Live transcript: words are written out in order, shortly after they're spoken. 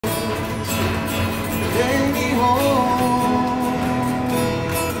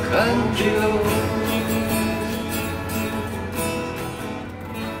until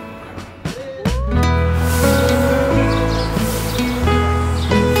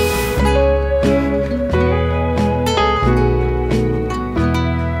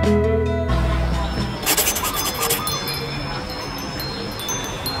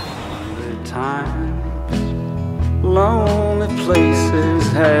lonely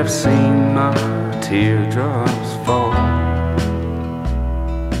places have seen my teardrops fall.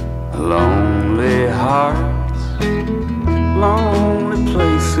 Lonely hearts, lonely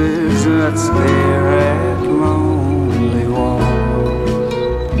places that stare at lonely walls.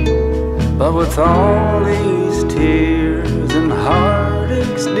 But with all these tears and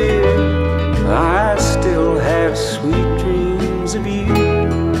heartaches, dear, I still have sweet dreams of you.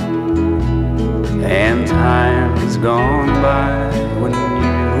 And time's gone by when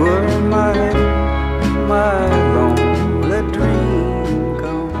you were mine, my lonely dream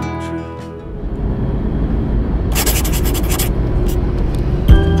come true.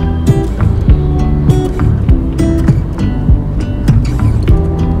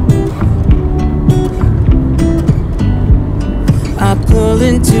 I pull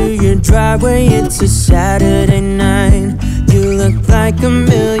into your driveway, it's a Saturday night. You look like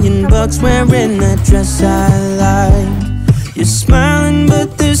 $1,000,000 wearing that dress I like. You're smiling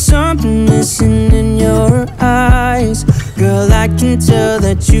but there's something missing in your eyes. Girl, I can tell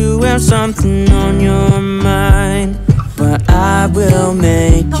that you have something on your mind. But I will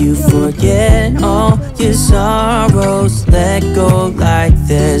make you forget all your sorrows. Let go like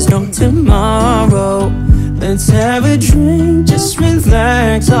there's no tomorrow. Let's have a drink, just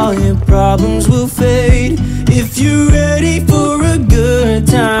relax, all your problems will fade. If you're ready for a good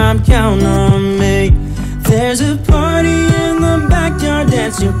time, count on me. There's a party in the backyard,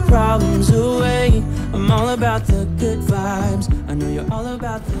 dance your problems away. I'm all about the good vibes, I know you're all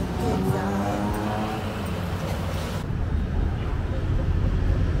about the good vibes.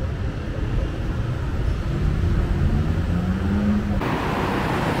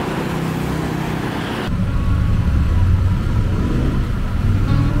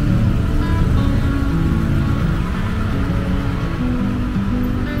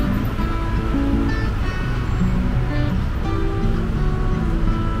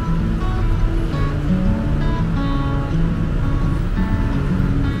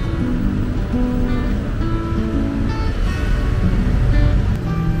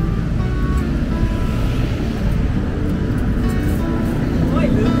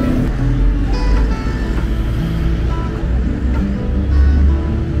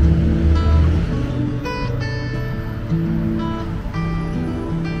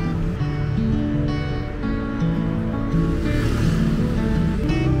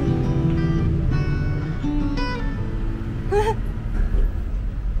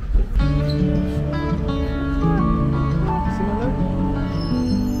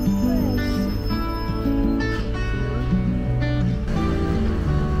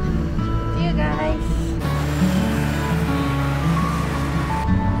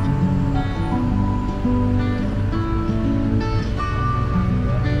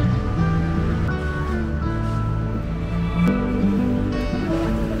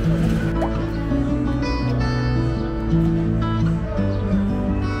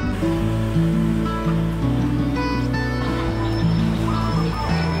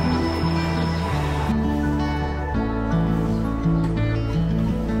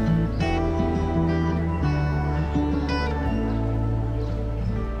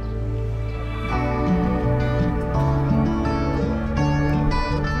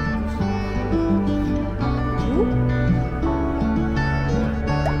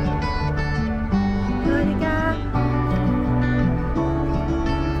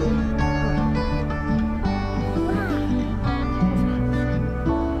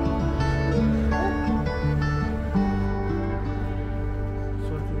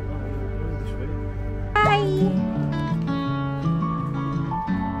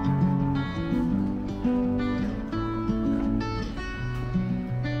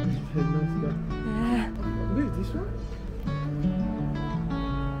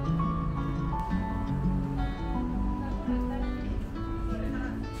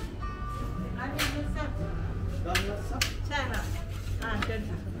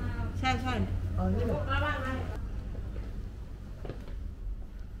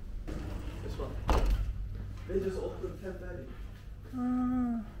 They just opened 10:30.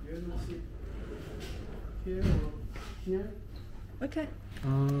 You're gonna sit here or here? Okay.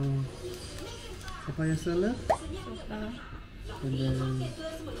 Papaya salad. And then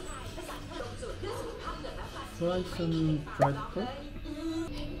try some dried pork.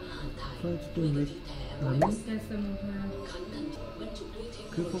 fried chicken with onion.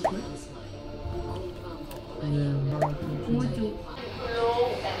 Crinkle cut. And then mojo.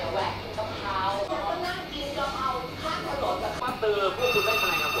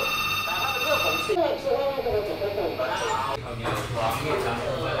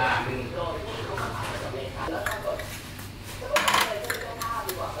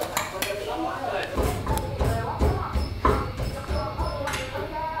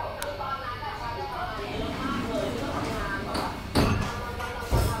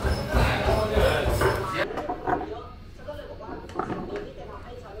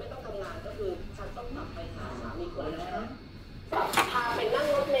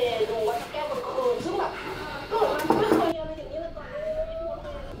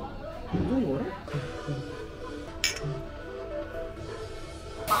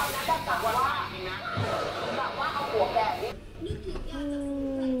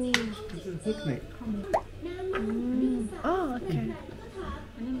 อ๋อโอเค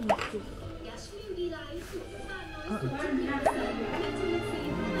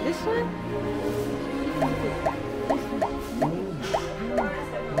This one?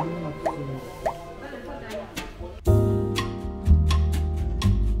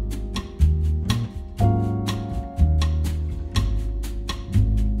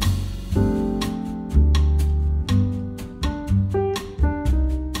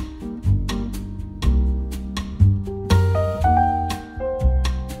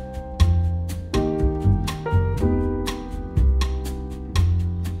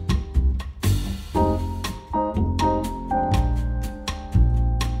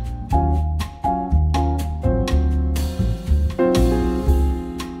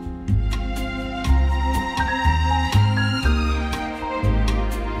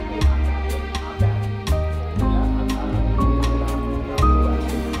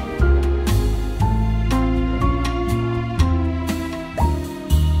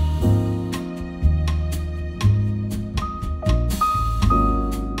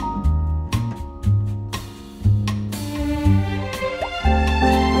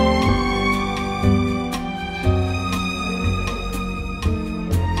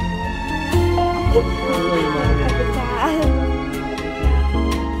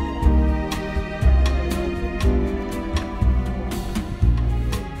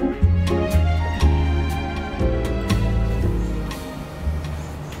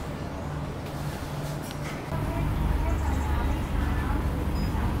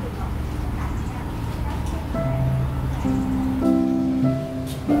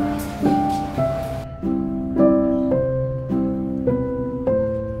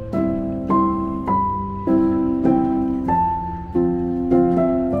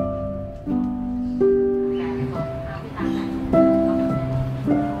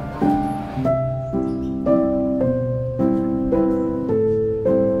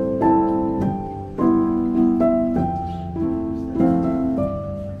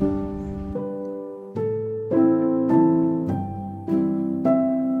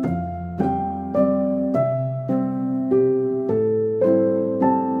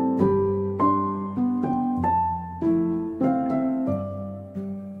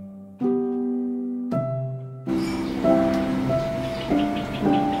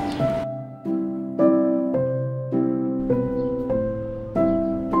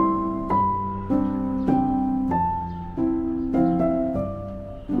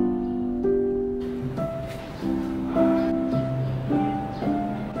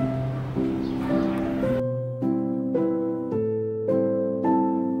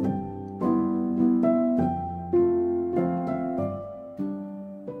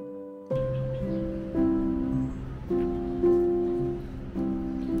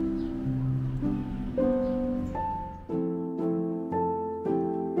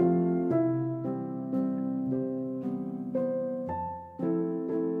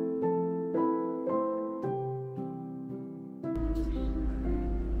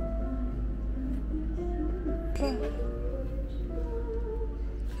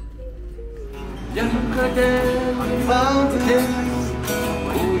 Yesterday we found the hills,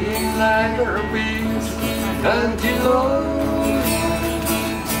 moving like a breeze, until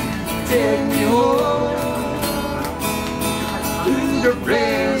take me home to the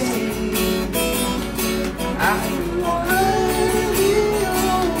breast. I wanna be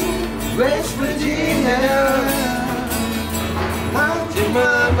home, West Virginia, Mountain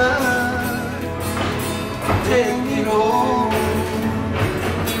Mama, take me home.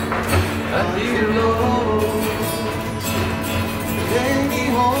 Take me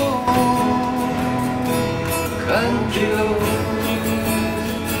home, country road.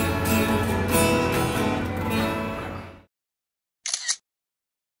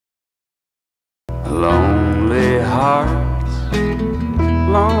 lonely hearts,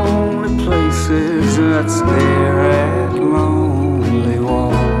 lonely places that stare at lonely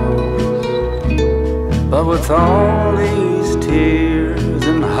walls. But with all these tears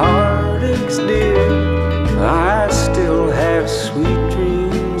and heartaches, dear, I still have sweet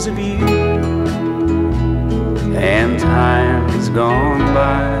dreams of you. And time's gone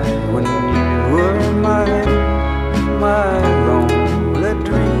by,